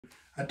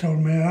I told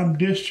him, man, I'm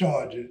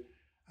discharging.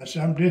 I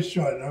said, I'm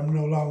discharging. I'm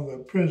no longer a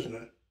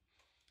prisoner.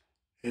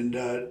 And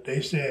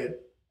they said,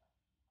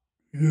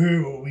 you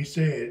heard what we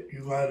said.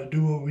 You got to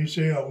do what we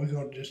say or we're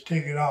going to just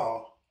take it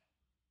all.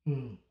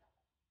 Hmm.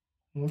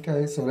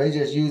 Okay, so they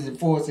just using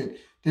force and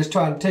just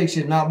trying to take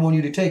shit, not want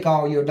you to take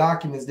all your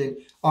documents,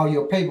 all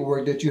your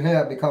paperwork that you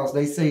have because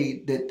they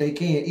say that they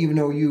can't, even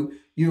though you're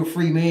a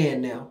free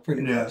man now,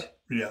 pretty much.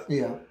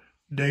 Yeah.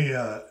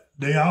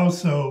 They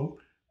also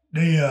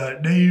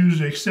they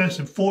used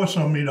excessive force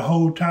on me the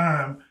whole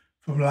time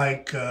from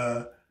like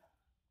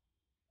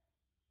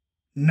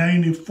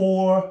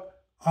 94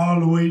 all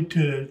the way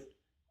to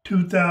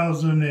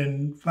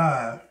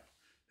 2005.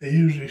 They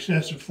used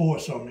excessive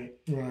force on me,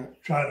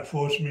 trying to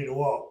force me to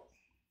walk,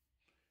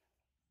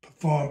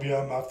 perform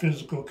beyond my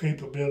physical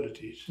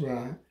capabilities.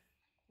 Right.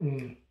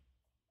 Mm.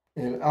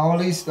 And all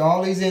these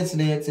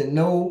incidents, and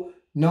no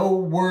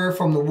word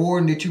from the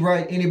warden. Did you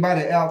write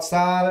anybody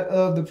outside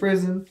of the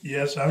prison?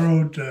 Yes, I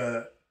wrote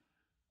the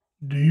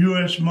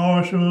U.S.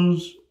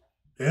 Marshals,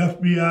 the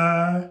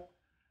FBI,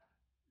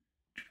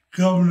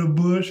 Governor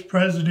Bush,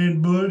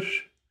 President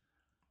Bush,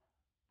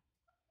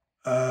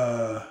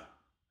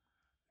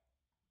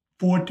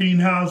 14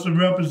 House of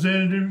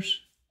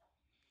Representatives,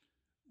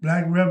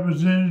 Black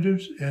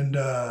representatives, and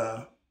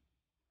I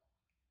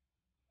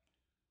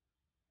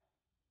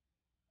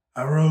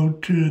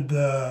wrote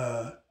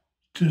to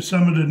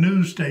some of the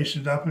news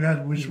stations. I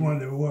forgot which one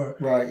they were.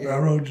 Right. Yeah. But I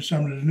wrote to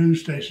some of the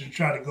news stations to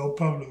try to go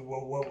public with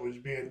what was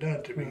being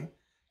done to me.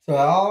 So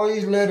all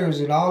these letters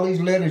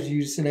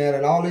you sent out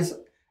and all this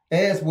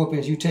ass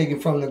whoopings you taking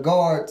from the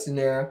guards in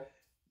there,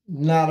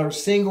 not a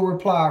single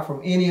reply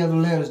from any of the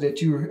letters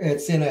that you had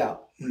sent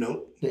out.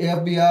 Nope. The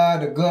FBI,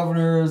 the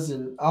governors,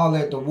 and all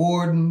that, the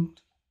warden,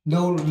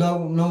 no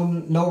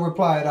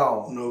reply at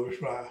all. No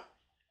reply.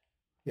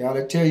 Y'all,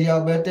 they tell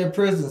y'all about that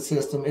prison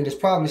system, and it's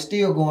probably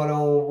still going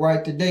on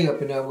right today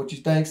up in there. Would you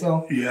think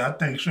so? Yeah, I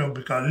think so,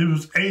 because it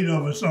was 8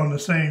 of us on the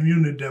same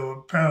unit that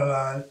were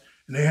paralyzed,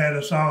 and they had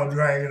us all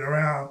dragging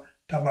around,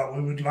 talking about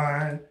we was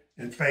lying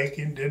and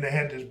faking. Then they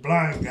had this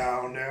blind guy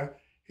on there.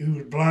 He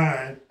was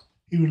blind.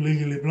 He was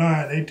legally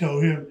blind. They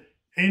told him,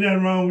 ain't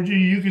nothing wrong with you.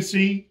 You can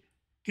see.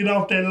 Get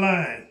off that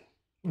line.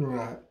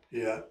 Right.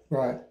 Yeah.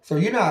 Right. So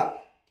you're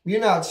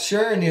not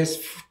sharing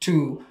this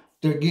to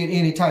get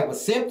any type of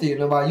sympathy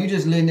about. You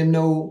just letting them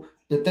know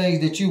the things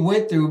that you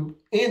went through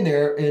in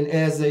there, and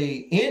as a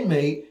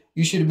inmate,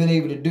 you should have been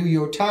able to do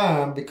your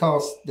time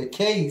because the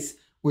case,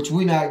 which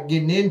we're not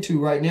getting into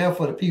right now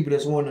for the people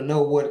that's wanting to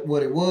know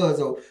what it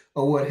was or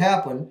what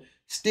happened,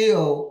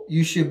 still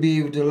you should be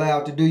able to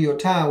allow to do your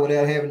time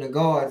without having the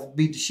guards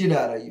beat the shit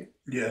out of you.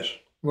 Yes.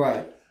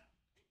 Right.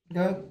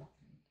 Okay.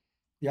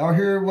 Y'all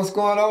hear what's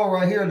going on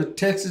right here? The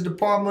Texas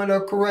Department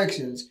of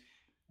Corrections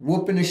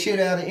whooping the shit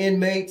out of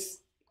inmates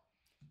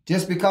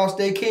just because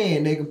they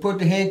can. They can put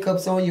the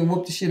handcuffs on you and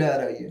whoop the shit out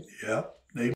of you. Yeah.